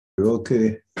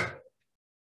Okay.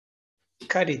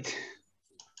 Got it.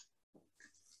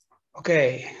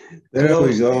 Okay. There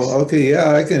we go. This. Okay,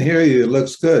 yeah, I can hear you. It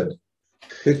looks good.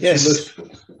 Picture Yes. looks.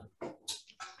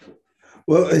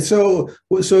 Well, so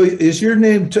is your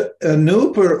name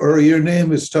Anup or your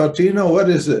name is Tautino? What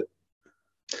is it?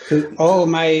 Oh,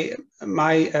 my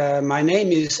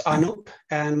name is Anup,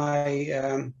 and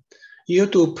my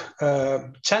YouTube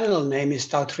channel name is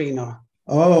Tautrino.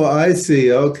 Oh, I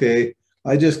see. Okay,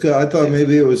 I thought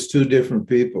maybe it was two different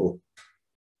people.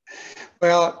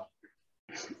 Well,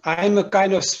 I'm a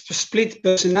kind of split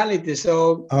personality,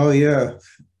 so. Oh yeah,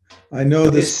 I know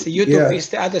this. YouTube is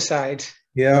the other side.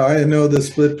 Yeah, I know the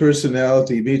split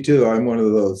personality. Me too. I'm one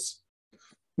of those.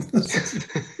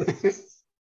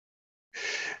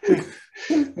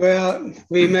 Well,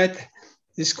 we met.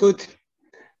 It's good.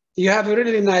 You have a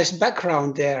really nice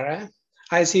background there. Eh?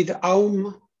 I see the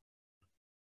Aum.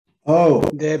 Oh,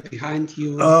 there behind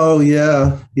you. Oh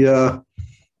yeah, yeah,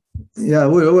 yeah.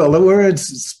 We're in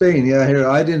Spain. Yeah, here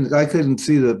I couldn't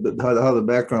see how the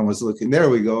background was looking. There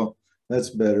we go.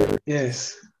 That's better.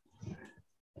 Yes.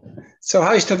 So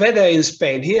how is the weather in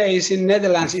Spain? Here is in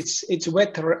Netherlands. It's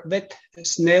wet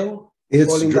snow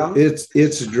falling down.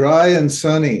 It's dry and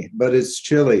sunny, but it's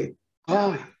chilly.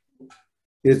 Ah.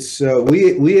 It's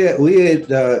we had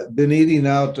been eating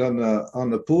out on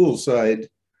the pool side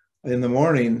in the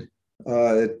morning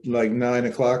at like 9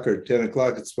 o'clock or 10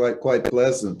 o'clock. It's quite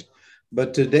pleasant,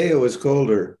 but today it was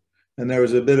colder and there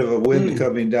was a bit of a wind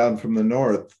coming down from the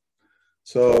north.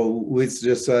 So we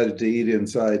decided to eat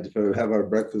inside, to have our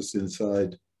breakfast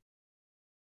inside.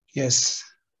 Yes.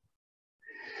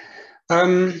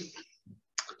 Can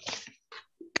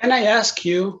I ask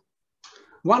you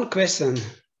one question?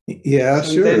 Yeah,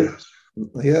 sure.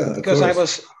 Yeah, because I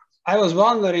was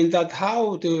wondering that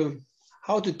how to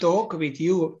talk with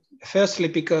you. Firstly,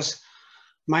 because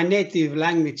my native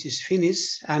language is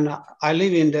Finnish, and I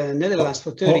live in the Netherlands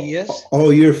for 30 years.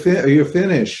 Oh, you're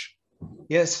Finnish.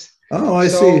 Yes. Oh, I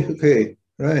see. Okay,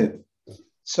 right.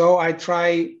 So I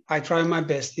try my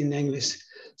best in English.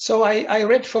 So I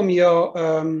read from your.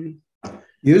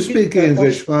 You speak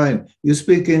English fine. You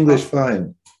speak English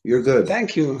fine. You're good.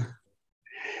 Thank you.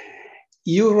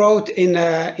 You wrote in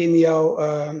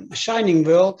your Shining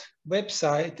World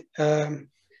website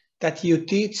that you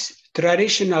teach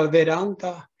traditional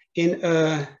Vedanta in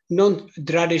a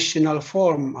non-traditional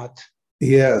format.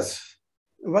 Yes.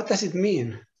 What does it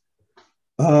mean?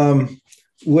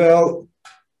 Well,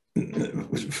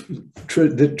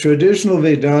 the traditional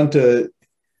Vedanta,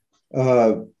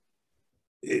 the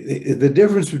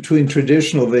difference between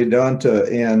traditional Vedanta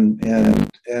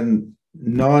and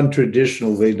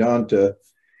non-traditional Vedanta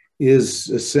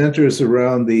centers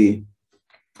around the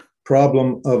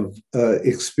problem of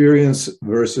experience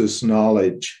versus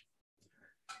knowledge.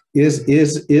 Is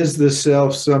the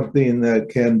self something that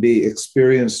can be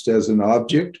experienced as an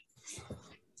object,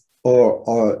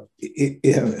 or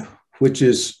which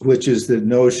is the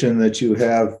notion that you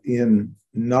have in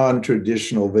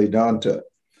non-traditional Vedanta?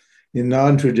 In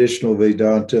non-traditional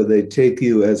Vedanta, they take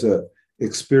you as a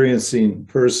experiencing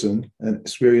person, an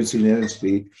experiencing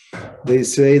entity. They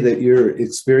say that you're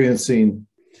experiencing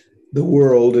the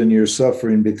world and you're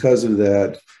suffering because of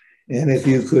that. And if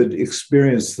you could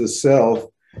experience the self,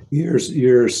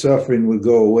 your suffering would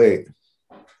go away.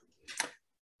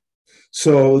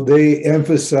 So they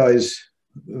emphasize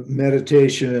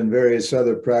meditation and various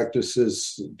other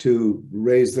practices to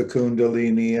raise the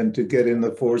kundalini and to get in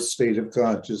the fourth state of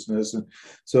consciousness and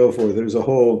so forth. There's a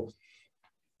whole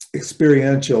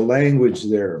experiential language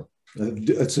there.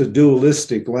 It's a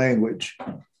dualistic language.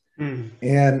 And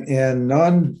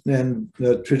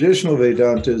traditional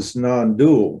Vedanta is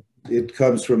non-dual. It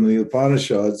comes from the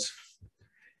Upanishads.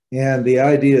 And the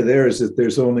idea there is that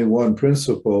there's only one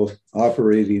principle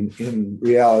operating in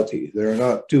reality. There are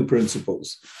not two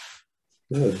principles.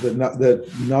 The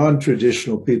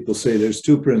non-traditional people say there's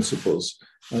two principles: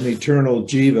 an eternal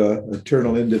jiva,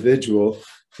 eternal individual,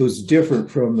 who's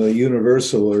different from the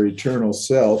universal or eternal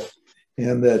self,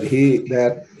 and that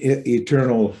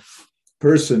eternal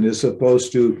person is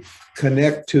supposed to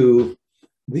connect to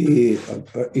the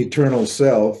eternal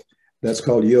self. That's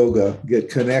called yoga. Get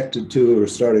connected to or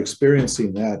start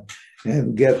experiencing that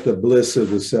and get the bliss of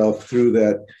the self through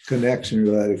that connection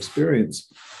or that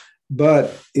experience.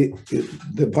 But the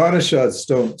Upanishads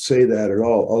don't say that at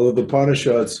all. Although the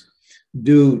Upanishads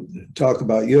do talk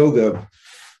about yoga,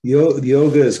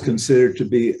 yoga is considered to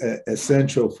be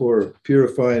essential for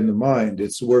purifying the mind.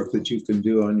 It's work that you can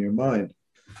do on your mind.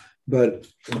 But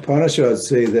the Upanishads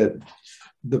say that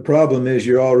the problem is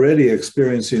you're already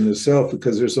experiencing the self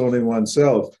because there's only one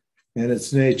self and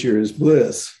its nature is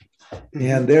bliss.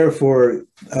 And therefore,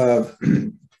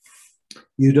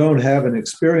 you don't have an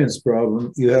experience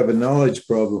problem, you have a knowledge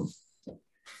problem.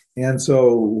 And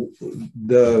so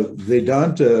the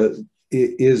Vedanta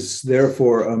is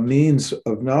therefore a means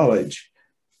of knowledge.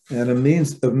 And a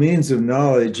means of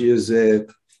knowledge is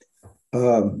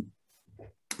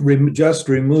just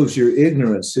removes your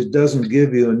ignorance. It doesn't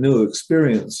give you a new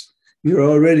experience. You're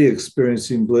already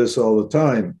experiencing bliss all the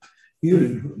time.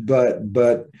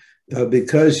 But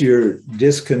because you're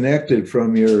disconnected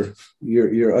from your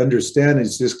understanding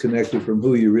is disconnected from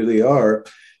who you really are,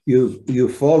 you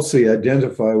falsely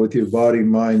identify with your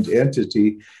body-mind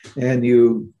entity, and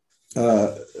you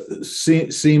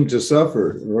seem to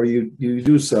suffer, or you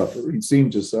do suffer. You seem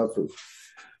to suffer.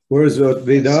 Whereas what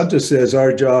Vedanta says,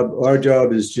 our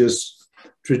job is just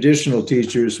traditional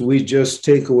teachers. We just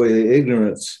take away the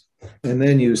ignorance, and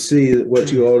then you see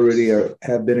what you already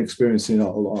have been experiencing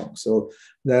all along. So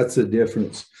that's the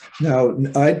difference. Now,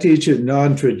 I teach it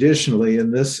non-traditionally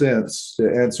in this sense, to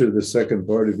answer the second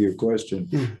part of your question.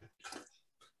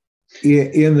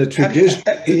 In the tradition...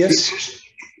 Yes.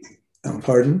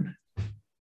 Pardon?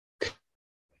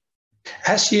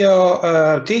 Has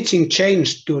your teaching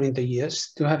changed during the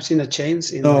years? Do you have seen a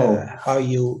change in how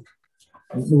you...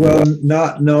 Well,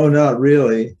 not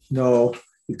really. No,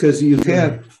 because you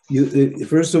can't,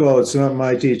 first of all, it's not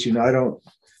my teaching. I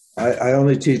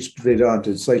only teach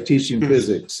Vedanta. It's like teaching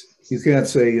physics. You can't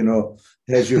say,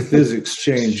 has your physics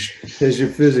changed? Has your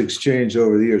physics changed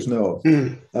over the years? No.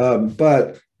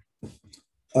 But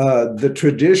the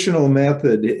traditional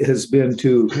method has been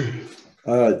to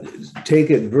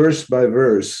take it verse by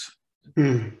verse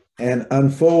and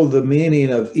unfold the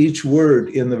meaning of each word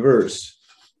in the verse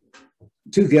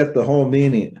to get the whole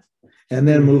meaning, and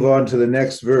then move on to the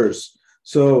next verse.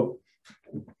 So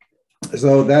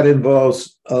that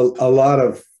involves a lot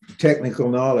of technical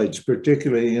knowledge,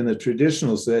 particularly in the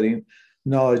traditional setting,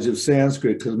 knowledge of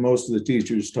Sanskrit, because most of the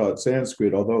teachers taught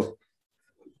Sanskrit, although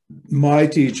my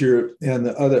teacher and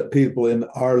the other people in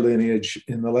our lineage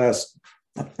in the last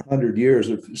 100 years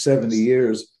or 70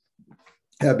 years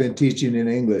have been teaching in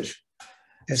English.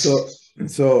 Yes.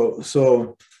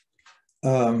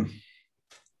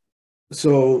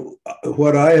 So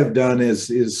what I have done is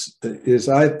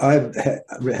I've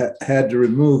had to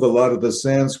remove a lot of the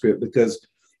Sanskrit because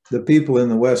the people in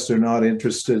the West are not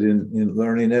interested in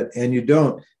learning it, and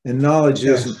knowledge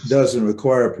doesn't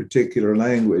require a particular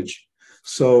language.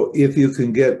 So if you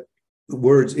can get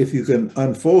words, if you can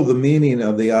unfold the meaning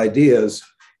of the ideas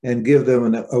and give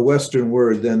them a Western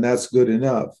word, then that's good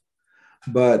enough.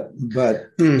 But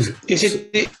is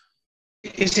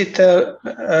it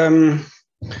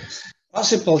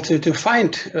possible to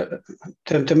find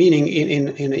the meaning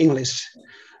in English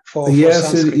for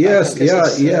Sanskrit?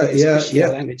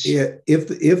 Language. Yeah.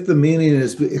 If the meaning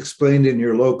is explained in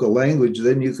your local language,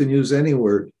 then you can use any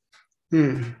word.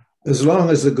 As long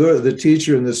as the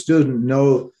teacher and the student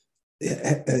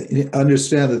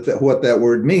understand what that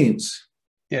word means.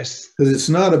 Yes. Because it's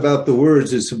not about the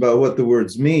words, it's about what the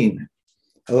words mean.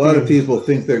 A lot of people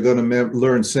think they're going to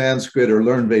learn Sanskrit or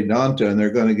learn Vedanta and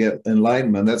they're going to get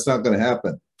enlightenment. That's not going to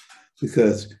happen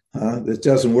because it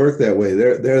doesn't work that way.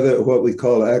 They're what we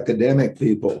call academic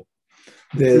people.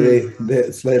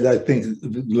 It's like, I think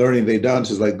learning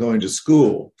Vedanta is like going to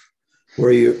school,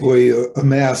 where you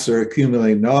amass or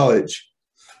accumulate knowledge.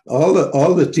 All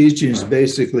the teachings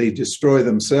basically destroy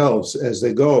themselves as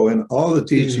they go, and all the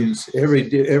teachings,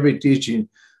 every teaching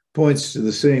points to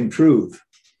the same truth.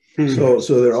 So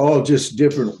they're all just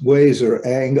different ways or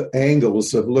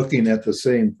angles of looking at the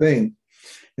same thing.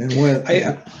 And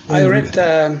I read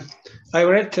that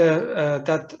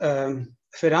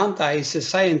Vedanta is a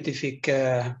scientific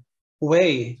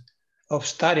way of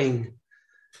studying.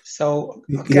 So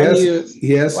what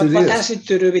has it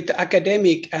to do with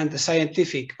academic and the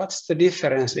scientific? What's the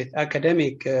difference with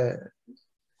academic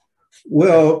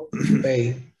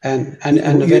way and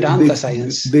Vedanta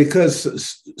science? Because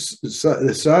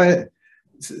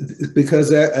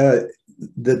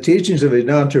the teachings of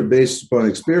Vedanta are based upon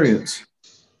experience.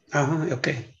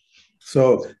 Okay.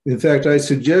 So, in fact, I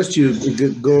suggest you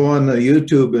go on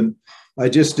YouTube, and I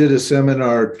just did a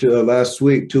seminar last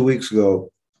week, 2 weeks ago.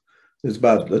 It's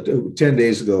about 10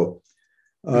 days ago.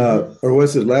 Or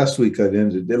was it last week it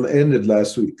ended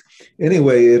last week.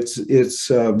 Anyway, it's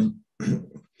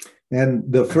and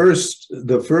the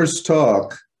first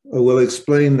talk will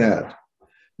explain that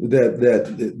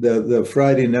the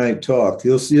Friday night talk.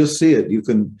 You'll see it. You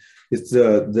can. It's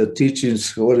the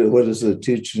teachings. What is the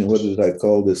teaching? What did I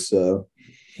call this?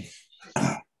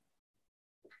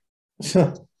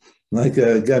 Like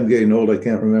I'm getting old. I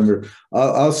can't remember.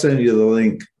 I'll send you the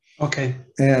link. Okay.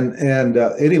 And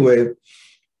anyway,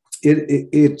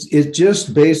 it's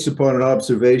just based upon an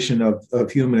observation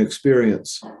of human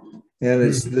experience, and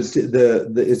it's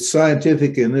it's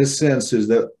scientific in this sense, is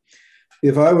that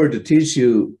if I were to teach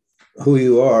you who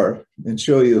you are and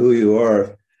show you who you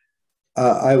are,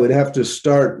 I would have to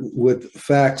start with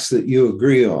facts that you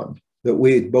agree on, that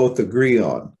we both agree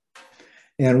on.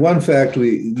 And one fact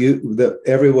that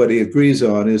everybody agrees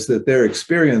on is that their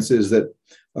experience is that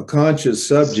a conscious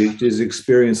subject is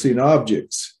experiencing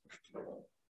objects.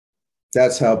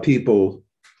 That's how people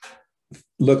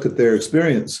look at their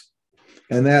experience.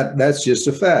 And that's just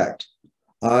a fact.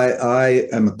 I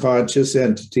am a conscious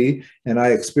entity, and I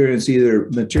experience either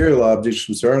material objects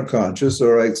which are unconscious,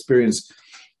 or I experience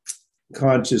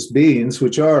conscious beings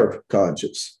which are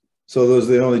conscious. So those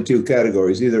are the only two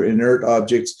categories, either inert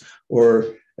objects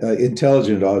or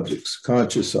intelligent objects,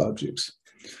 conscious objects.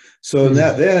 So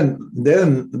then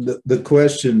the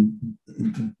question,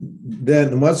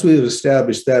 then once we've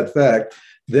established that fact,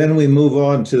 then we move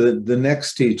on to the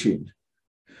next teaching,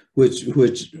 which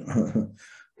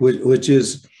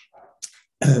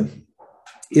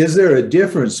is there a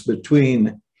difference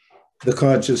between the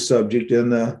conscious subject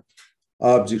and the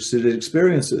objects that it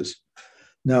experiences?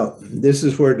 Now, this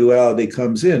is where duality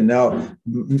comes in. Now,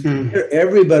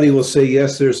 everybody will say,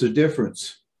 yes, there's a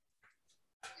difference.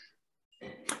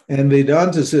 And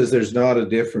Vedanta says there's not a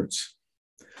difference.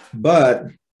 But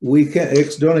we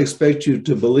don't expect you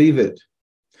to believe it.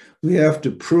 We have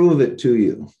to prove it to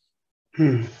you.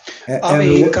 Are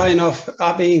being kind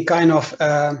of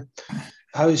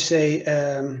how you say,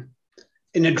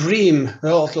 in a dream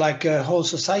world, like a whole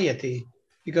society,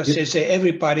 because they say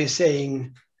everybody's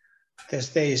saying there's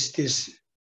this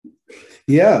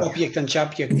object and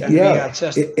subject, and we are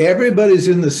just everybody's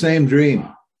in the same dream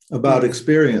about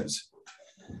experience,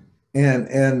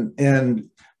 and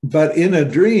but in a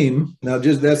dream, now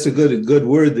just that's a good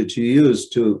word that you use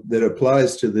that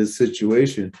applies to this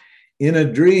situation. In a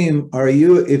dream,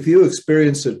 if you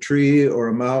experience a tree or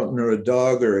a mountain or a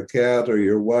dog or a cat or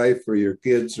your wife or your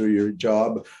kids or your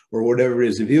job or whatever it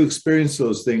is, if you experience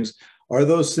those things, are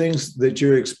those things that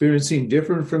you're experiencing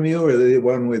different from you, or are they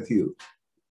one with you?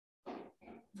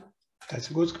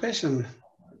 That's a good question.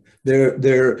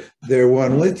 They're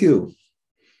one with you.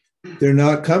 They're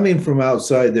not coming from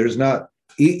outside. There's not,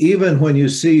 even when you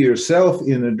see yourself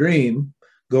in a dream,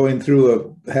 going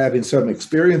through having some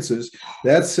experiences,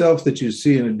 that self that you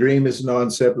see in a dream is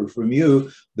non-separate from you,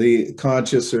 the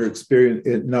conscious or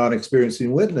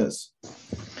non-experiencing witness.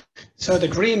 So the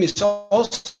dream is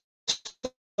also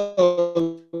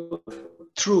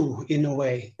true in a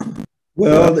way.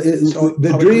 Well,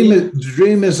 the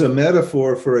dream is a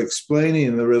metaphor for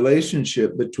explaining the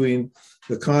relationship between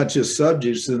the conscious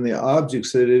subjects and the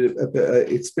objects that it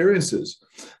experiences.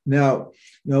 Now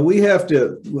we have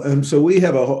to, so we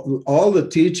have all the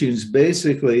teachings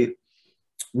basically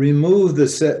remove the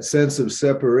sense of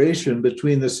separation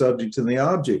between the subject and the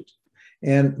object,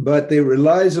 but they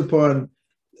relies upon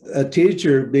a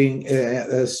teacher being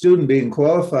a student being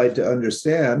qualified to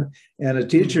understand, and a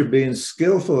teacher being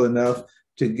skillful enough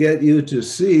to get you to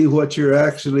see what you're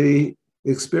actually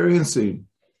experiencing.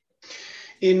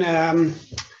 In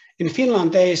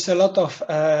Finland, there is a lot of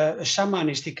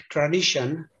shamanistic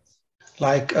tradition,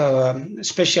 like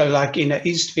especially like in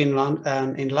East Finland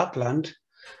and in Lapland.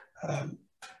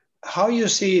 How you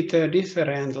see the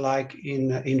different, like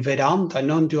in Vedanta,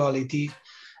 non-duality,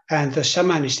 and the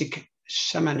shamanistic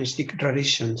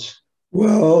traditions?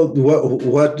 Well,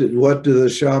 what do the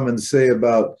shamans say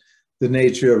about the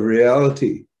nature of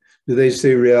reality? Do they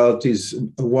say reality is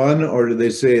one, or do they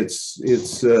say it's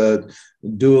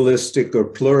dualistic or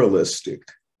pluralistic?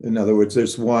 In other words,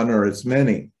 there's one or it's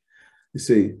many. You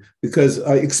see, because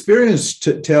experience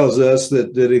tells us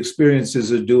that experience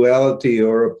is a duality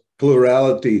or a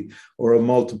plurality or a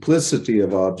multiplicity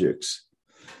of objects.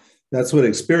 That's what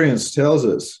experience tells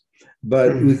us.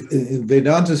 But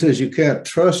Vedanta says you can't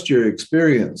trust your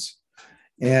experience,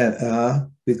 and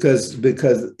because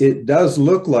it does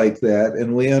look like that,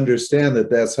 and we understand that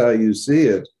that's how you see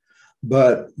it.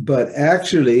 But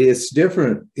actually, it's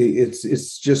different.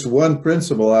 It's just one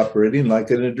principle operating, like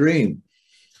in a dream.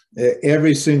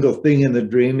 Every single thing in the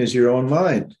dream is your own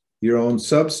mind, your own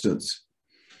substance,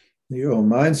 your own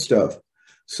mind stuff.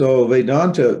 So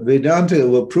Vedanta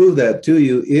will prove that to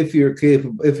you if you're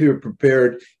capable, if you're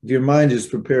prepared, if your mind is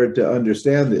prepared to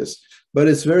understand this. But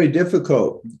it's very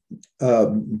difficult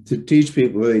to teach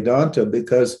people Vedanta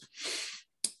because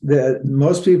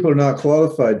most people are not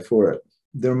qualified for it.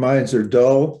 Their minds are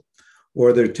dull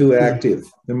or they're too active.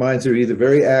 Their minds are either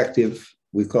very active,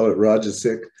 we call it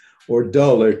rajasic, or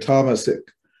dull or tamasic.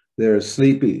 they're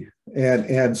sleepy,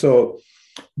 and so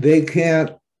they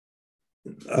can't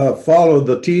follow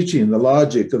the teaching, the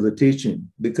logic of the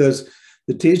teaching, because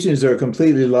the teachings are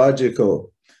completely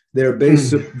logical. They're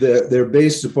based they're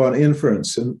based upon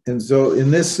inference, and so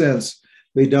in this sense,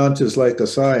 Vedanta is like a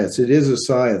science. It is a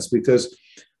science because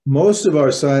most of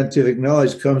our scientific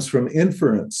knowledge comes from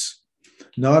inference,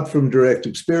 not from direct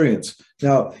experience.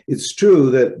 Now, it's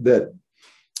true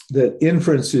that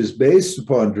inference is based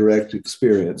upon direct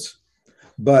experience,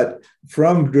 but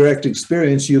from direct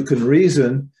experience, you can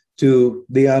reason to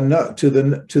the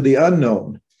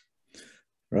unknown,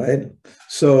 right?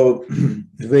 So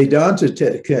Vedanta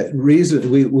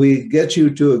reason, we get you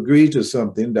to agree to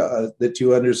something that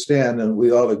you understand and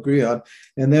we all agree on,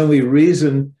 and then we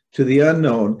reason to the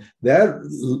unknown. That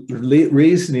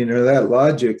reasoning or that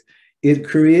logic, it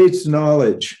creates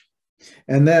knowledge.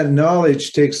 And that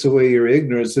knowledge takes away your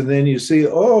ignorance. And then you see,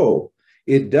 oh,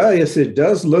 it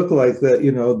does look like that,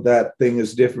 you know, that thing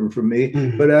is different from me,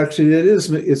 but actually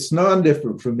it's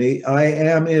non-different from me. I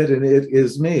am it and it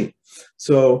is me.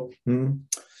 So,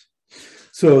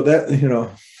 so that, you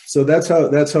know, so that's how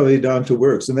Vedanta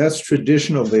works. And that's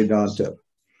traditional Vedanta.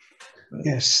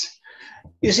 Yes.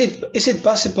 Is it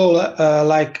possible,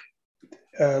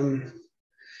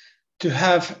 to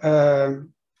have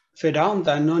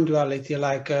Vedanta and non-duality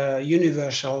like a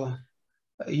universal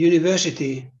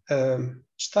university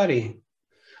study?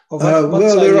 Or what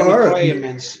are the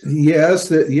requirements? Yes,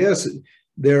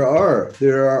 there are,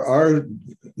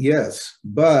 yes.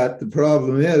 But the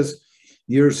problem is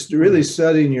you're really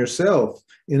studying yourself.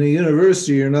 In a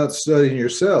university, you're not studying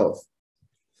yourself.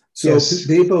 So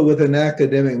people with an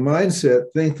academic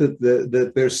mindset think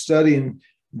that they're studying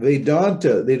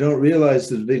Vedanta. They don't realize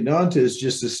that Vedanta is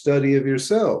just a study of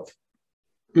yourself.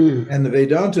 And the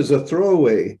Vedanta is a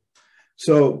throwaway.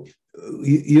 So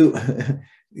you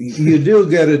do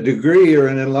get a degree or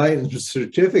an enlightened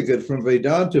certificate from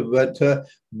Vedanta, but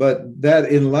that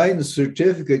enlightened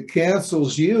certificate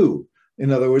cancels you.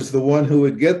 In other words, the one who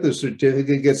would get the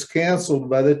certificate gets canceled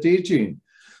by the teaching.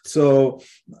 So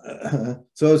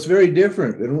it's very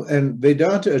different. And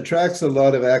Vedanta attracts a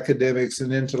lot of academics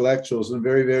and intellectuals and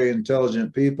very, very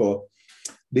intelligent people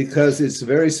because it's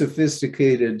very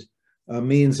sophisticated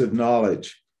means of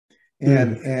knowledge.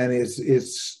 And it's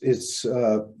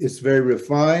very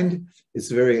refined, it's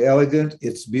very elegant,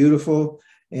 it's beautiful,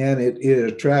 and it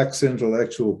attracts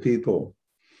intellectual people.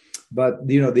 But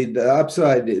you know, the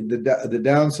upside, the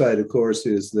downside, of course,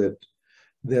 is that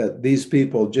these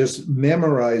people just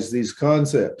memorize these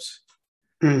concepts,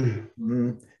 and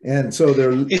so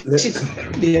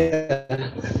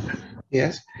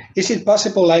yes. Is it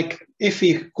possible, like, if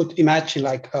we could imagine,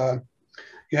 like,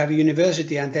 you have a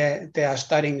university and they are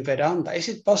studying Vedanta, is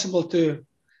it possible to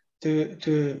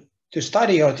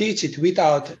study or teach it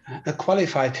without a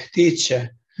qualified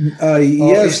teacher?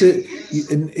 Yes,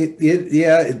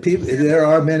 there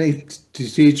are many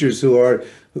teachers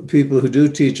people who do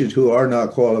teach it who are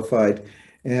not qualified,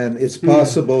 and it's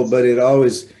possible, but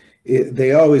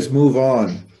they always move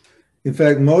on. In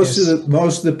fact, most of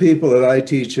the people that I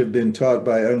teach have been taught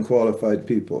by unqualified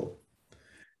people,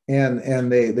 and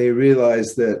they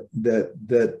realize that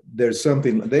there's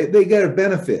something they get a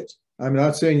benefit. I'm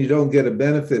not saying you don't get a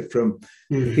benefit from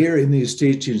hearing these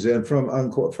teachings and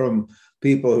from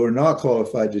people who are not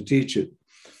qualified to teach it.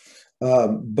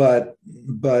 But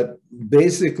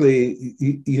basically,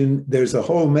 there's a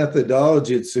whole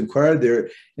methodology that's required there,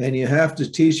 and you have to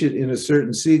teach it in a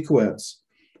certain sequence.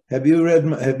 Have you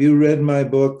read my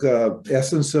book,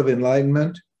 Essence of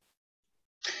Enlightenment?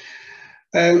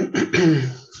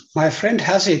 My friend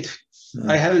has it.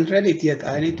 I haven't read it yet.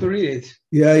 I need to read it.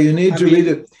 Yeah, you need to read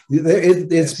it.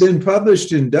 It's been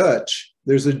published in Dutch.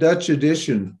 There's a Dutch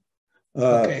edition.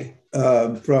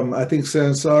 From, I think,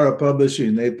 Sansara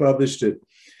Publishing. They published it.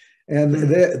 And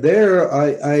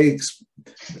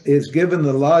it's given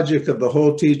the logic of the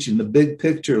whole teaching, the big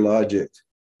picture logic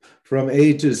from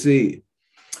A to Z.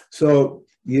 So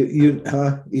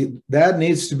that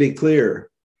needs to be clear,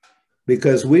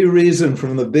 because we reason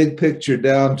from the big picture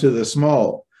down to the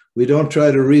small. We don't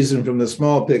try to reason from the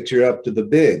small picture up to the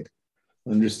big.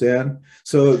 Understand?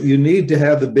 So you need to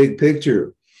have the big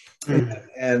picture.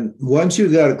 And once you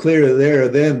got it clear there,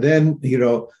 then you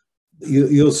know,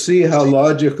 you'll see how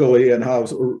logically and how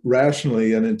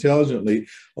rationally and intelligently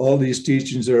all these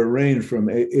teachings are arranged from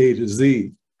A to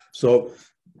Z. So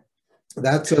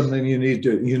that's something you need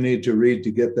to read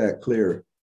to get that clear.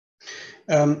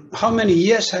 How many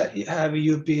years have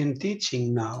you been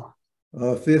teaching now?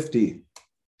 50.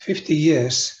 50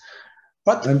 years.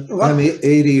 I'm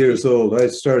 80 years old. I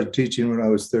started teaching when I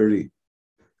was 30.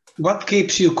 What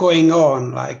keeps you going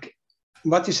on? Like,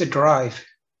 what is a drive?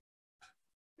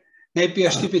 Maybe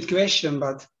a stupid question,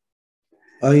 but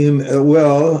I am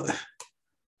well.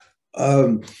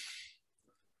 I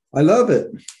love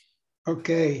it.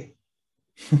 Okay.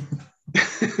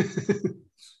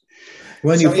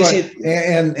 When So you find,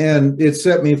 and it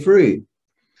set me free.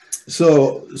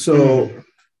 So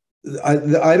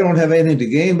I don't have anything to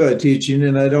gain by teaching,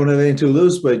 and I don't have anything to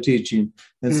lose by teaching.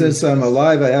 And since I'm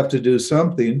alive, I have to do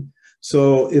something.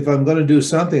 So if I'm going to do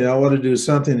something, I want to do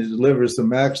something that delivers the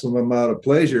maximum amount of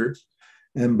pleasure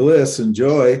and bliss and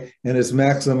joy, and it's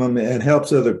maximum and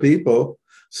helps other people.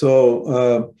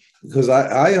 So because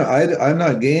I'm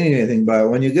not gaining anything by it.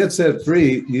 When you get set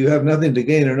free, you have nothing to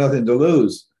gain or nothing to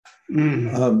lose.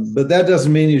 But that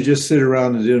doesn't mean you just sit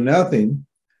around and do nothing.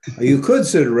 You could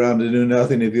sit around and do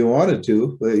nothing if you wanted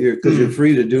to, but because you're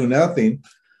free to do nothing.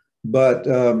 But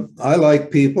I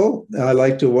like people. I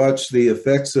like to watch the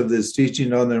effects of this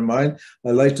teaching on their mind.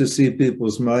 I like to see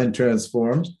people's mind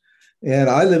transformed.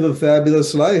 And I live a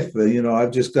fabulous life. You know,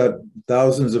 I've just got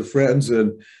thousands of friends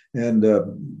and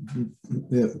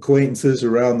acquaintances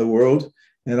around the world,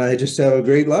 and I just have a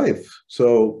great life.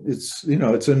 So it's, you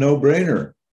know, it's a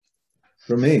no-brainer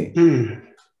for me.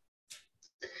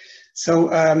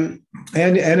 So and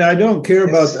I don't care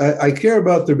about, I care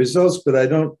about the results, but I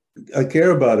care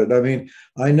about it. I mean,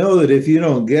 I know that if you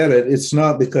don't get it, it's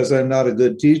not because I'm not a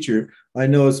good teacher. I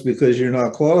know it's because you're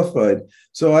not qualified.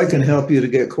 So I can help you to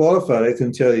get qualified. I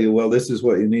can tell you, well, this is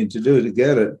what you need to do to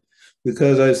get it.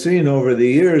 Because I've seen over the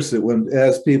years that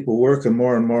as people work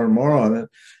more and more and more on it,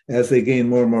 as they gain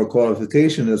more and more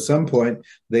qualification, at some point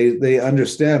they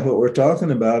understand what we're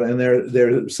talking about, and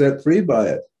they're set free by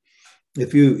it.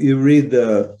 If you read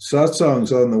the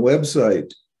satsangs on the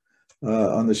website,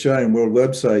 on the Shining World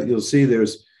website, you'll see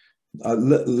there's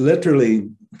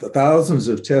literally thousands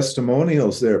of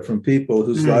testimonials there from people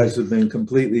whose lives have been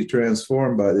completely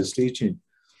transformed by this teaching.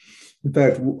 In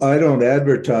fact, I don't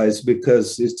advertise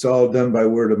because it's all done by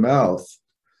word of mouth.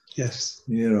 Yes.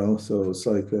 You know, so it's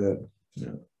like that.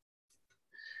 Yeah.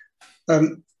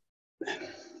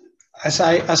 As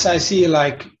I see,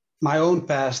 like my own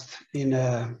past in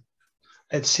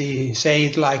let's see, say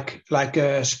it like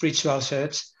a spiritual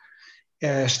search,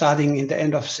 starting in the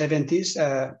end of 70s.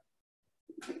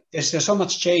 There's so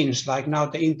much change. Like now,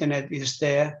 the internet is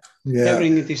there. Yeah.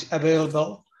 Everything is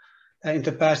available. In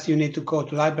the past, you need to go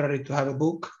to library to have a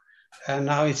book, and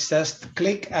now it's just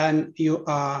click and you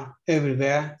are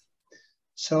everywhere.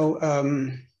 So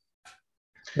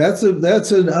there's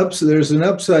an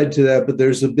upside to that, but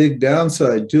there's a big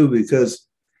downside too, because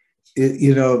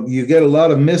you know, you get a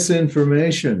lot of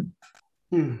misinformation.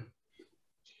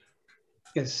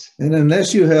 Yes. And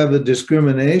unless you have a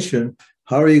discrimination,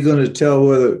 how are you going to tell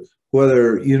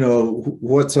whether you know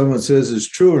what someone says is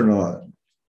true or not?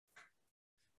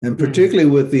 And particularly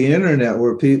with the internet,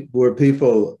 where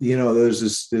people, you know,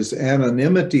 there's this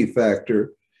anonymity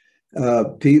factor.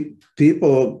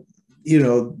 People, you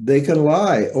know, they can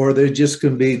lie, or they just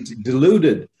can be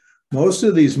deluded. Most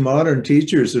of these modern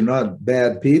teachers are not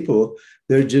bad people.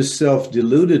 They're just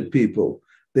self-deluded people.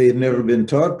 They've never been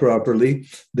taught properly.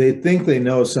 They think they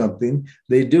know something.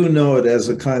 They do know it as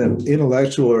a kind of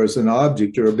intellectual or as an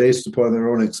object or based upon their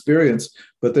own experience,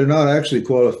 but they're not actually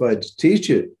qualified to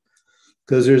teach it.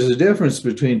 Because there's a difference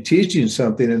between teaching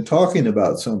something and talking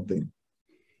about something.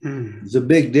 There's a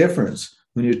big difference.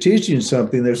 When you're teaching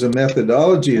something, there's a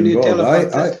methodology involved. Can you tell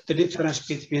about the difference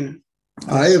between?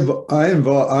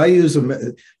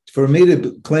 For me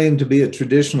to claim to be a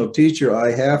traditional teacher,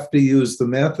 I have to use the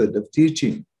method of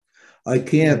teaching. I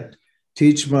can't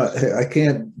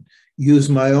use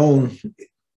my own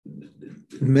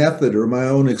method or my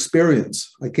own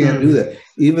experience. I can't do that.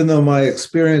 Even though my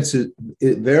experience, it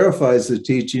verifies the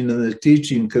teaching and the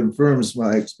teaching confirms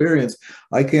my experience,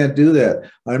 I can't do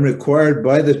that. I'm required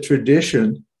by the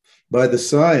tradition, by the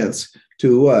science,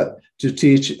 to what? To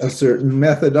teach a certain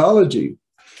methodology.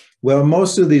 Well,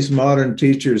 most of these modern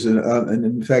teachers, and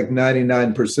in fact,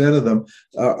 99% of them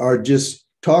are just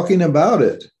talking about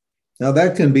it. Now,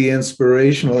 that can be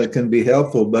inspirational, it can be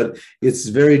helpful, but it's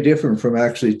very different from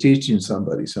actually teaching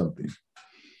somebody something.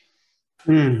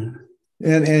 And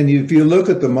if you look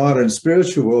at the modern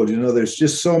spiritual world, you know, there's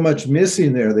just so much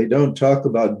missing there. They don't talk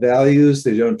about values.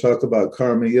 They don't talk about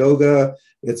karma yoga,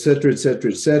 et cetera, et cetera,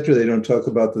 et cetera. They don't talk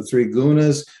about the three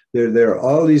gunas. There are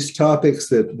all these topics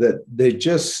that they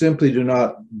just simply do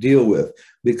not deal with,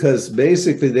 because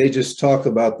basically they just talk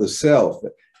about the self.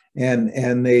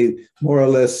 And they more or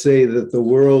less say that the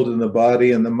world and the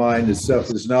body and the mind itself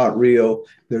is not real.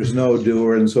 There's no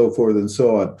doer, and so forth and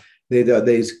so on.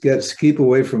 They keep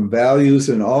away from values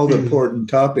and all the important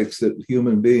topics that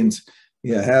human beings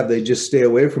they just stay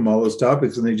away from all those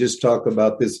topics and they just talk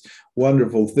about this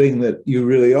wonderful thing that you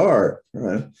really are,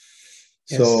 right?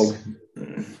 Yes. So,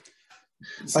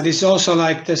 but it's also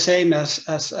like the same as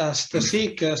the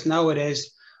seekers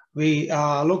nowadays. We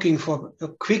are looking for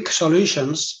quick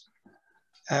solutions,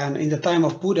 and in the time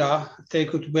of Buddha, they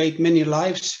could wait many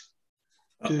lives.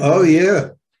 Now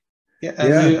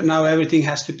everything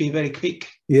has to be very quick.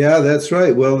 Yeah, that's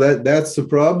right. Well, that's the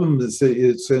problem. It's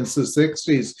since the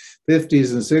 60s,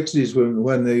 50s, and 60s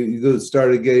when they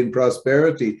started getting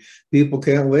prosperity, people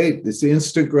can't wait. It's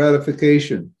instant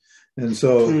gratification, and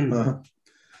so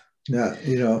now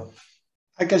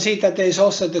I can see that there is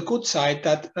also the good side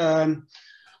that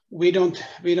we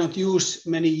don't use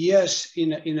many years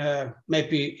in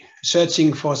maybe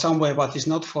searching for somewhere what is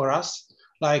not for us.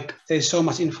 Like there's so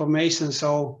much information,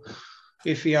 so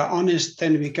if we are honest,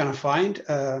 then we can find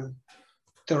the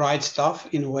right stuff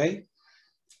in a way.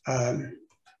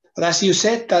 But as you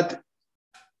said that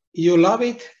you love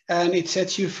it and it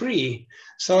sets you free.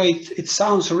 So it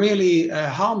sounds really a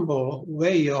humble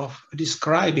way of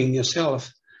describing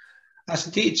yourself as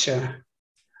a teacher.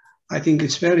 I think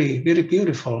it's very, very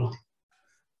beautiful.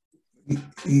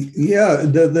 Yeah,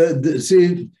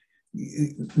 see,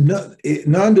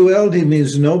 non-duality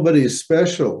means nobody's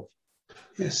special.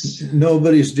 Yes.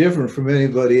 Nobody's different from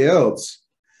anybody else.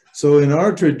 So in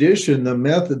our tradition, the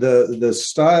method, the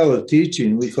style of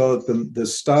teaching, we call it the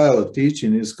style of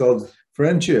teaching, is called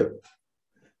friendship.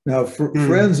 Now,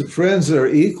 friends are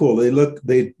equal.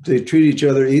 They treat each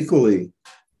other equally,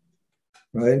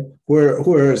 right?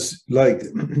 Whereas, like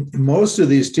most of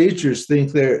these teachers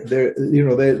think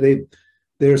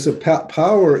there's a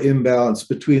power imbalance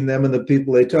between them and the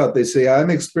people they taught. They say, I'm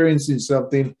experiencing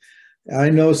something. I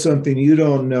know something you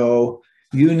don't know.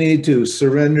 You need to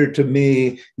surrender to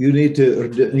me. You need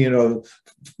to,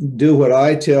 do what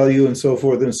I tell you, and so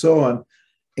forth and so on.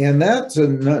 And that's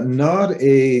not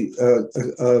a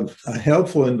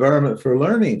helpful environment for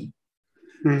learning.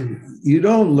 You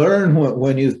don't learn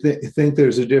when you think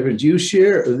there's a difference. You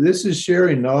share. This is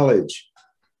sharing knowledge.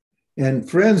 And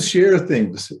friends share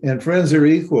things, and friends are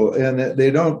equal, and they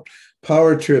don't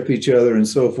power trip each other and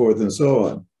so forth and so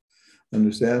on.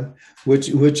 Understand? Which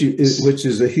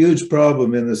is a huge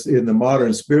problem in the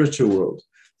modern spiritual world.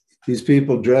 These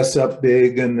people dress up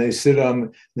big and they sit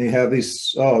on. They have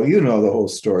these. Oh, you know the whole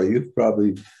story. You've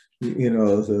probably,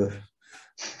 the.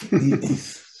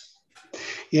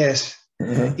 Yes.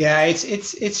 Uh-huh. Yeah,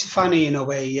 it's funny in a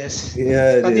way. Yes.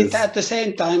 Yeah, but at the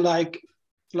same time, like.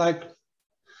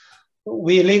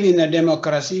 We live in a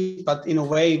democracy, but in a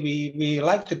way we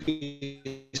like to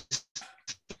be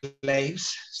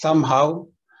slaves somehow.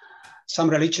 Some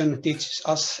religion teaches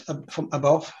us from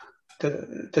above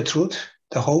the truth,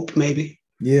 the hope maybe.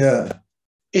 Yeah.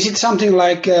 Is it something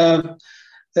like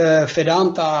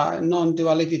Vedanta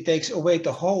non-duality takes away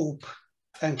the hope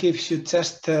and gives you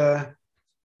just what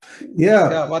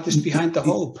is behind the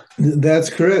hope? That's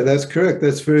correct.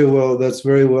 That's very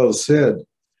well said.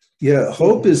 Yeah,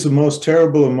 hope is the most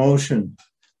terrible emotion.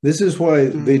 This is why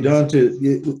Vedanta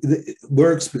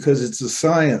works, because it's a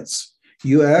science.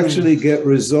 You actually get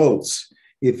results.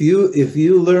 If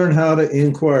you learn how to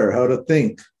inquire, how to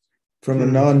think from a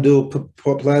non-dual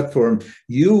platform,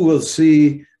 you will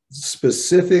see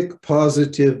specific,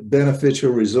 positive,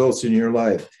 beneficial results in your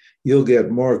life. You'll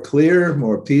get more clear,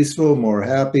 more peaceful, more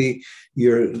happy.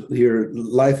 Your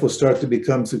life will start to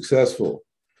become successful.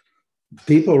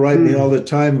 People write me all the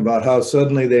time about how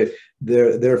suddenly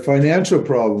their financial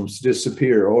problems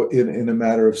disappear in a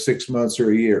matter of 6 months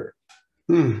or a year,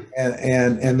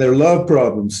 and their love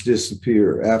problems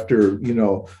disappear after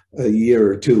a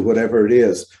year or two, whatever it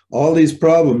is. All these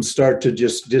problems start to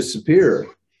just disappear,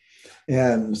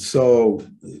 and so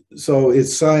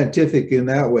it's scientific in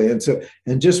that way.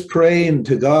 And just praying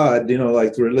to God,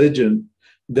 like religion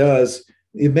does,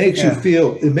 it makes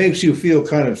you feel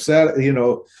kind of sad,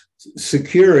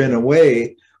 secure in a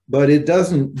way, but it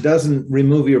doesn't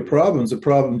remove your problems. The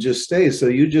problem just stays. So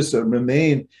you just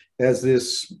remain as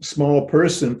this small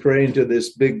person praying to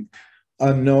this big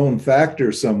unknown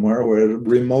factor somewhere, or a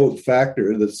remote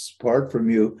factor that's apart from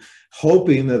you,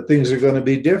 hoping that things are going to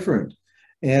be different.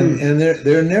 And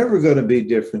they're never going to be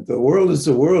different. The world is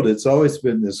the world. It's always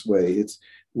been this way.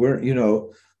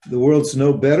 The world's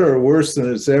no better or worse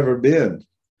than it's ever been.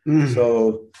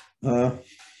 So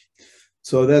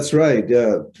that's right.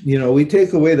 We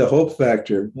take away the hope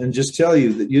factor and just tell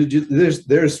you that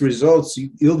there's results.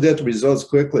 You'll get results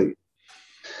quickly.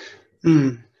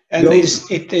 And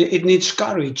it needs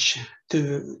courage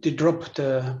to drop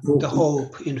the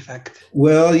hope, in fact.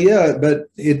 Well, yeah, but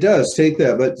it does take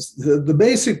that. But the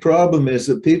basic problem is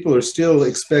that people are still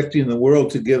expecting the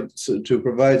world to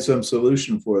provide some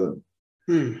solution for them.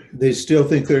 They still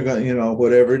think they're going, you know,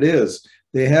 whatever it is.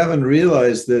 They haven't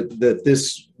realized that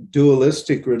this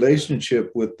dualistic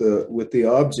relationship with the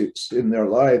objects in their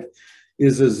life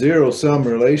is a zero-sum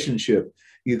relationship.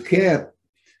 You can't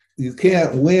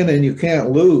win and you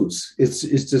can't lose. It's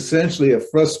essentially a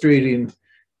frustrating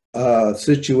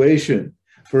situation.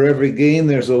 For every gain,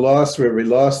 there's a loss. For every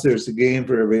loss, there's a gain.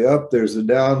 For every up, there's a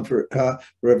down. For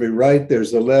every right,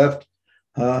 there's a left.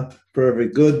 For every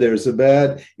good, there's a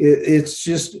bad. It's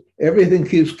just everything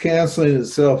keeps canceling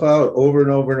itself out over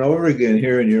and over and over again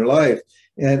here in your life.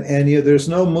 And there's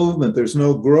no movement, there's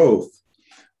no growth.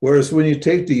 Whereas when you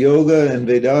take the yoga and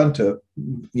Vedanta,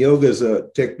 yoga is a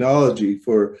technology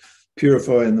for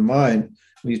purifying the mind.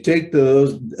 When you take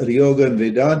the yoga and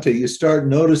Vedanta, you start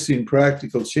noticing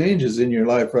practical changes in your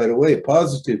life right away,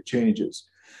 positive changes.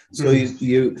 So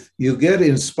you get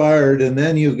inspired, and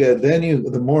then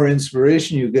the more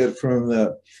inspiration you get from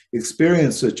the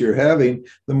experience that you're having,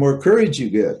 the more courage you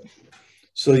get.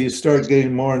 So you start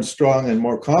getting more strong and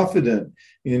more confident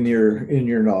in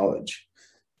your knowledge,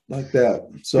 like that.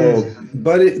 So,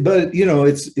 but you know,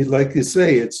 it's like you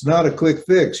say, it's not a quick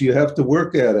fix. You have to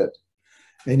work at it,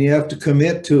 and you have to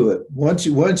commit to it. Once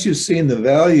you've seen the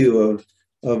value of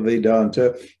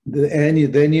Vedanta,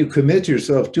 and then you commit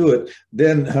yourself to it,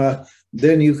 then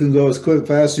you can go as quick,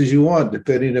 fast as you want,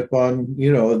 depending upon,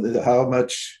 you know, how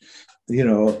much, you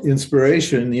know,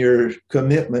 inspiration your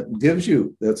commitment gives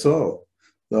you. That's all.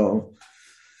 So,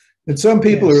 and some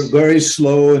people are very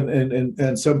slow,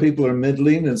 and some people are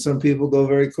middling, and some people go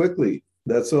very quickly.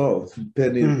 That's all,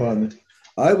 depending upon it.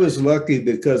 I was lucky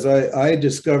because I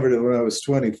discovered it when I was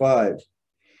 25,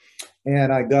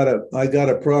 and I got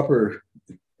a proper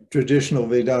traditional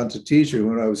Vedanta teacher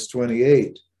when I was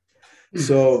 28.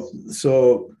 So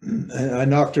I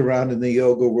knocked around in the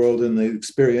yoga world and the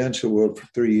experiential world for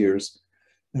 3 years.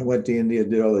 I went to India,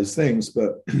 did all these things.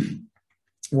 But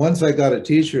once I got a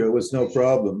teacher, it was no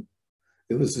problem.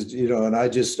 It was, you know, and I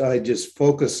just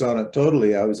focused on it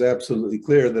totally. I was absolutely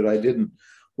clear that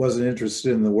wasn't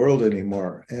interested in the world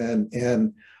anymore.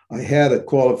 And I had a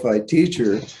qualified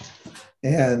teacher.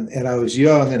 And I was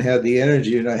young and had the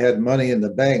energy, and I had money in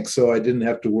the bank, so I didn't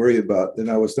have to worry about it.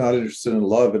 And I was not interested in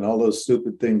love and all those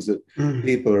stupid things that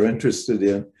people are interested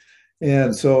in.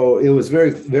 And so it was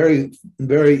very, very,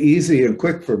 very easy and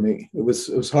quick for me. It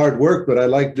was hard work, but I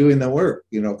liked doing the work,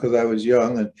 you know, because I was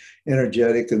young and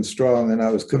energetic and strong, and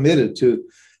I was committed to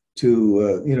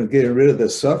you know, getting rid of the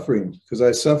suffering, because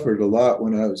I suffered a lot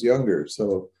when I was younger.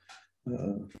 So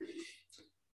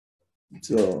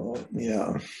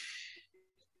yeah.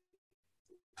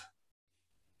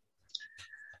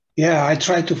 Yeah, I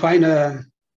tried to find a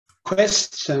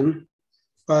question,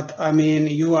 but I mean,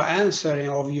 you are answering,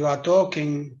 or you are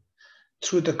talking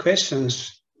through the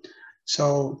questions.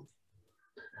 So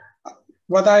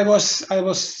what I was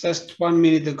just 1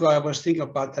 minute ago, I was thinking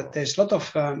about that there's a lot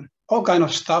of all kind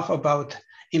of stuff about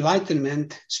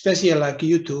enlightenment, especially like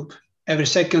YouTube. Every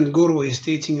second guru is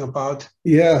teaching about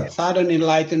sudden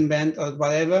enlightenment or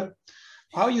whatever.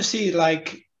 How you see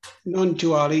like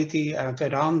non-duality,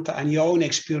 Vedanta, and your own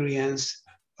experience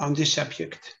on this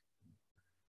subject?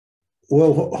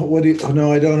 Well, what do you?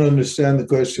 No, I don't understand the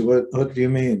question. What do you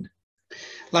mean?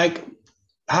 Like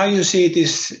how you see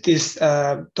this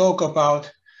talk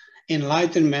about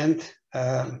enlightenment?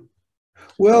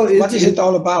 Well, what is it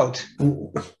all about?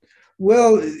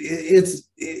 Well,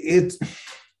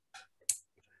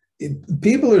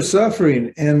 people are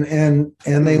suffering,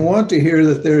 and they want to hear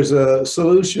that there's a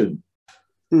solution.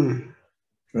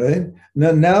 Right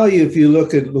now, if you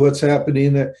look at what's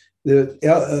happening, the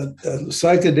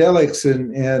psychedelics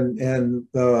and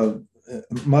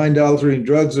mind-altering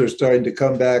drugs are starting to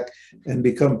come back and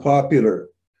become popular.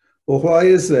 Well, why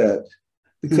is that?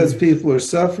 Because people are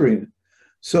suffering.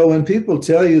 So when people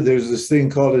tell you there's this thing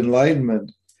called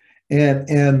enlightenment,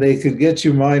 and they could get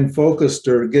your mind focused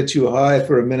or get you high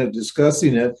for a minute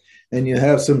discussing it, and you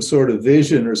have some sort of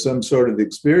vision or some sort of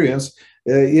experience,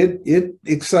 it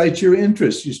excites your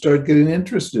interest. You start getting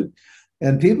interested.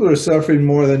 And people are suffering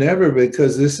more than ever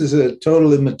because this is a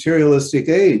totally materialistic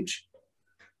age.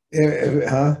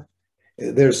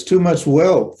 There's too much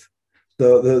wealth.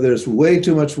 There's way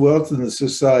too much wealth in the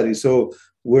society. So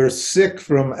we're sick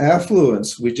from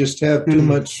affluence. We just have too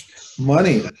much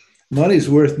money. Money's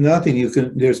worth nothing.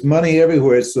 There's money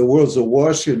everywhere. The world's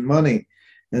awash in money.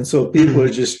 And so people are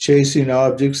just chasing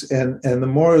objects, and the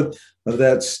of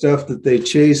that stuff that they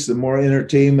chase, the more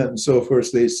entertainment and so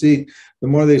forth they seek, the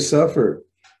more they suffer,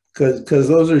 because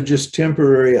those are just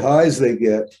temporary highs they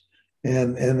get,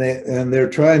 and they're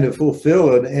trying to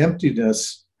fulfill an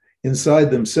emptiness inside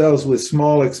themselves with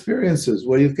small experiences.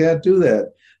 Well, you can't do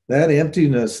that. That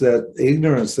emptiness, that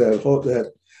ignorance,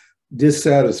 that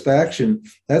dissatisfaction,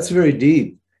 that's very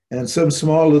deep. And some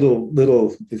small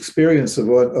little experience of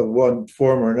one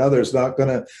form or another is not going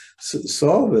to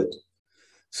solve it.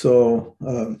 So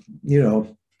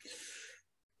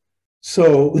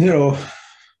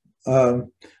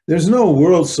there's no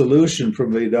world solution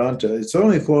from Vedanta. It's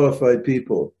only qualified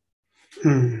people.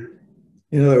 In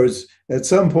other words, at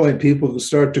some point, people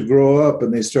start to grow up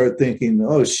and they start thinking,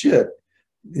 "Oh shit,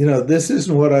 this is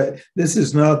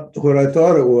not what I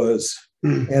thought it was,"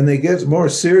 and they get more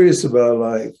serious about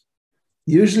life.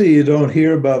 Usually, you don't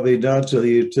hear about Vedanta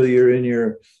till you're in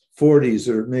your 40s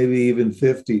or maybe even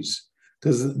 50s,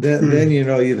 because then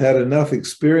you've had enough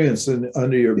experience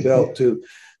under your belt to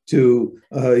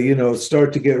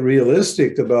start to get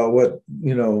realistic about what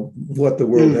the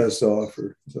world has to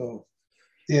offer. So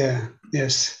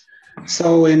yes.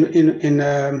 So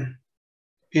in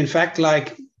fact,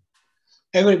 like,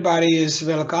 everybody is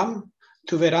welcome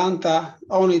to Vedanta,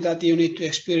 only that you need to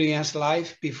experience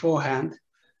life beforehand.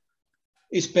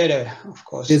 It's better, of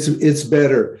course. It's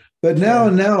better. But now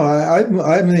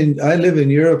I live in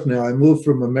Europe now. I moved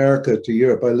from America to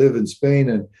Europe. I live in Spain,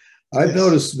 and I've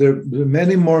noticed there are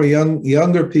many more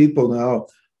younger people now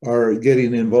are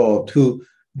getting involved who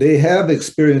they have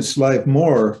experienced life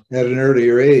more at an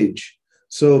earlier age.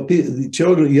 So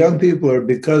young people are,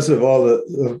 because of all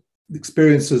the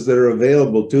experiences that are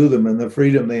available to them and the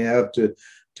freedom they have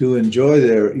to enjoy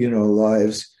their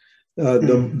lives.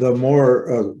 The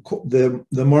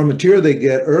more mature they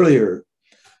get earlier.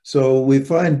 So we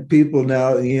find people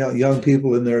now, young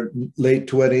people in their late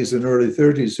 20s and early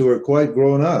 30s who are quite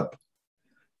grown up,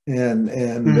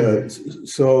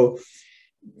 so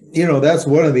that's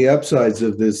one of the upsides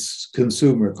of this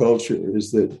consumer culture,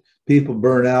 is that people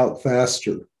burn out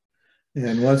faster,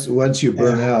 and once you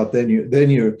burn out, then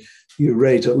you're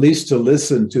ready to, at least to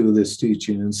listen to this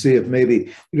teaching and see if maybe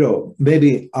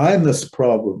I'm this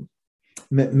problem.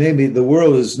 Maybe the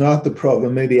world is not the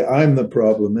problem. Maybe I'm the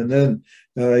problem, and then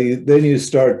you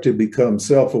start to become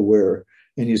self-aware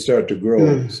and you start to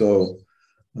grow. So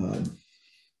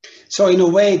in a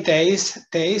way, there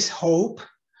is hope,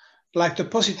 like the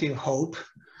positive hope,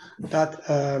 that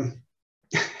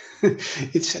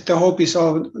the hope is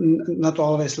not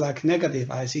always like negative.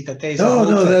 I see that there is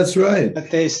that's right. But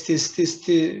there's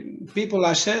the people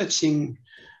are searching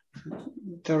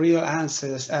the real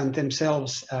answers and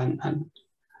themselves and.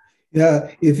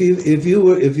 Yeah, if you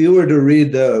were to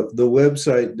read the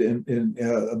website in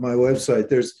my website,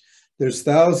 there's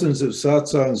thousands of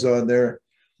satsangs on there.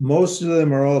 Most of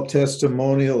them are all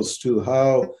testimonials to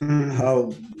how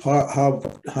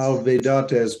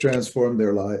Vedanta has transformed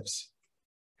their lives.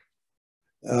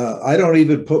 I don't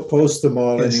even post them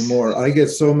all anymore. I get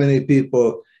so many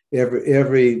people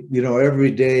every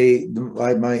day.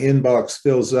 My inbox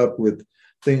fills up with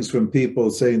things from people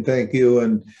saying thank you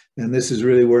and this is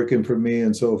really working for me,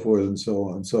 and so forth and so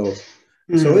on. So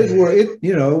it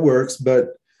works, but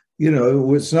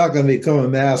it's not going to become a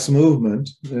mass movement,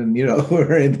 and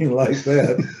or anything like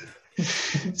that.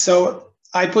 So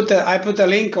I put a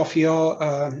link of your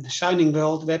Shining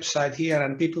World website here,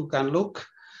 and people can look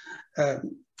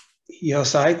your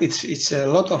site. It's a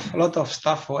lot of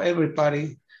stuff for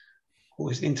everybody who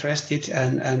is interested,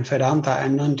 and Vedanta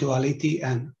and non-duality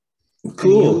and.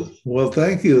 Cool. Well,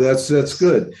 thank you. That's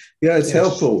good. Yeah, it's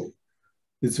helpful.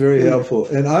 It's very helpful.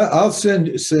 And I'll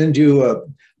send you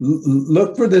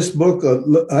look for this book.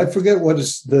 I forget what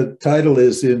the title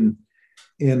is in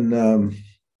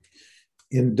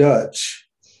Dutch,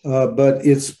 but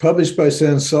it's published by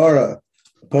Sansara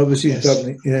Publishing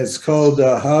Company, and it's called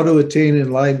How to Attain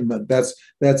Enlightenment.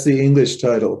 That's the English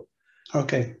title.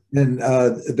 Okay. And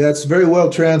that's very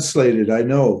well translated, I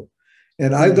know.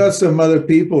 And I've got some other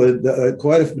people,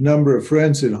 quite a number of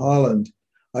friends in Holland.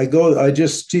 I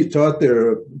just taught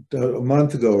there a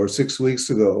month ago or 6 weeks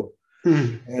ago.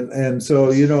 And so,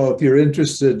 if you're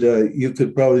interested, you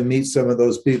could probably meet some of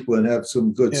those people and have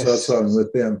some good satsang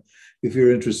with them if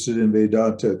you're interested in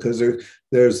Vedanta, because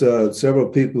there's several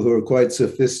people who are quite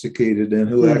sophisticated and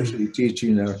who actually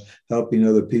teaching or helping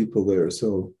other people there.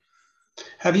 So,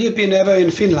 have you been ever in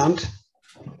Finland?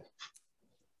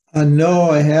 No,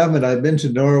 I haven't. I've been to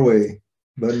Norway,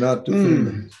 but not to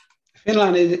Finland.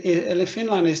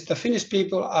 Finland is the Finnish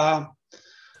people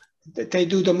they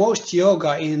do the most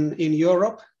yoga in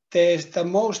Europe. There's the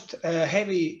most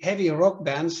heavy rock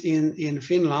bands in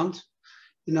Finland.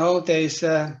 You know, there's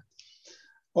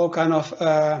all kind of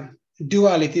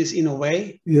dualities in a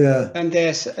way. Yeah. And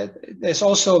there's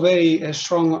also very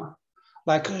strong,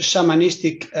 like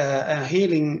shamanistic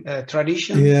healing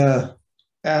tradition. Yeah.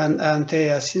 And they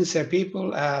are sincere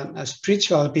people and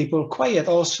spiritual people, quiet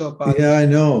also. But yeah, I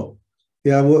know.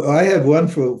 Yeah, well, I had one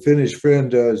Finnish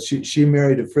friend. She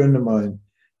married a friend of mine,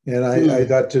 and I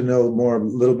got to know a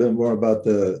little bit more about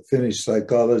the Finnish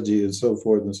psychology and so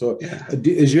forth and so on. Yeah.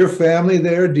 Is your family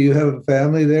there? Do you have a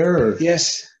family there? Or?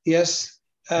 Yes.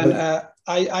 And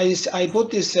I put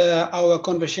this our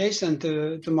conversation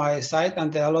to my site,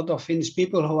 and there are a lot of Finnish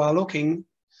people who are looking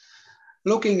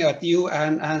at you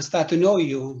and start to know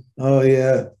you. Oh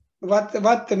yeah. What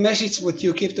the message would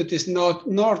you give to this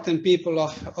northern people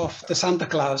of the Santa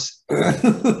Claus?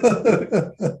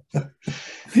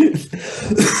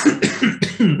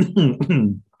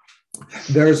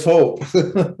 There's hope.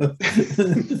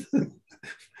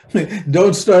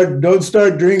 Don't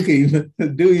start drinking.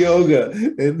 Do yoga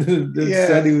and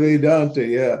study Vedanta.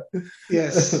 Yeah.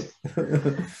 Yes.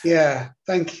 Yeah.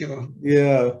 Thank you.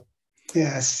 Yeah.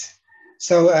 Yes.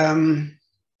 So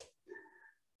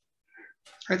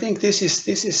I think this is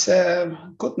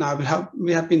good now.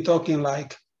 We have been talking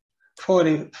like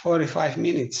 45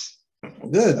 minutes.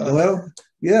 Good. So, well,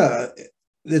 yeah,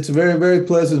 it's very, very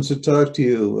pleasant to talk to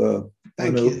you.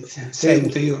 Thank Anup. you. Same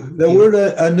to you. The word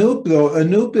Anup, though,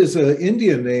 Anup is an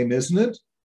Indian name, isn't it?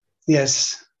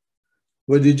 Yes.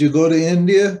 Well, did you go to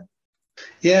India?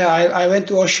 Yeah, I went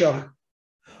to Osho.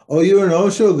 Oh, you're an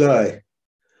Osho guy.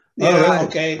 Yeah, right.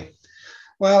 Okay.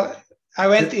 Well, I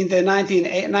went in the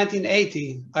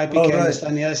 1980. I became a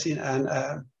sannyasi,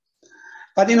 and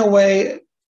but in a way,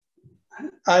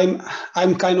 I'm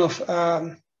kind of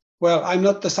well, I'm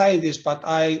not the scientist, but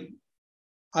I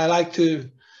like to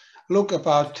look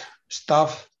about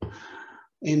stuff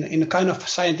in a kind of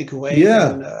scientific way.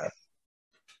 Yeah.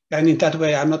 And in that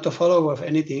way, I'm not a follower of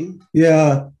anything.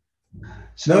 Yeah.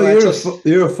 So no,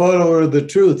 you're a follower of the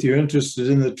truth. You're interested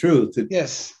in the truth.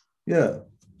 Yes. Yeah.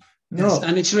 No. Yes,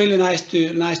 and it's really nice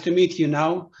to meet you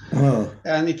now. Oh.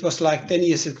 And it was like 10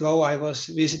 years ago. I was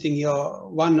visiting your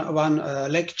one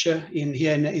lecture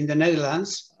here in the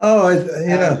Netherlands. Oh,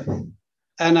 yeah.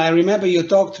 And I remember you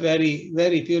talked very,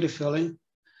 very beautifully.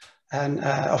 And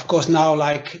of course, now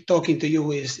like talking to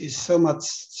you is so much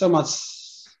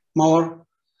more.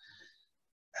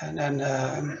 And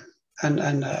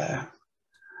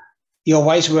your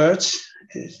wise words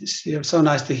is so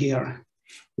nice to hear.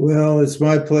 Well, it's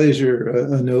my pleasure,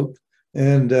 Anup,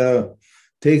 and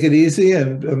take it easy,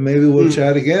 and maybe we'll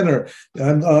chat again. Or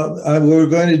we're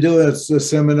going to do a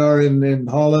seminar in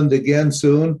Holland again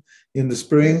soon in the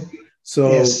spring. So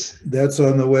that's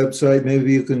on the website.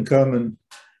 Maybe you can come and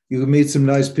you can meet some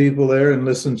nice people there and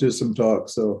listen to some talk.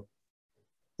 So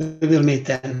we will meet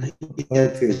then.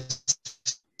 Okay.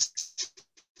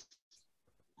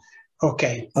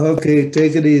 Okay. Okay.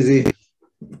 Take it easy.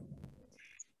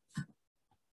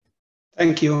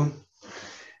 Thank you.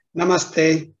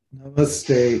 Namaste.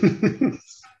 Namaste.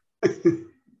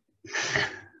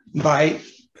 Bye.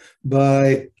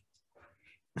 Bye.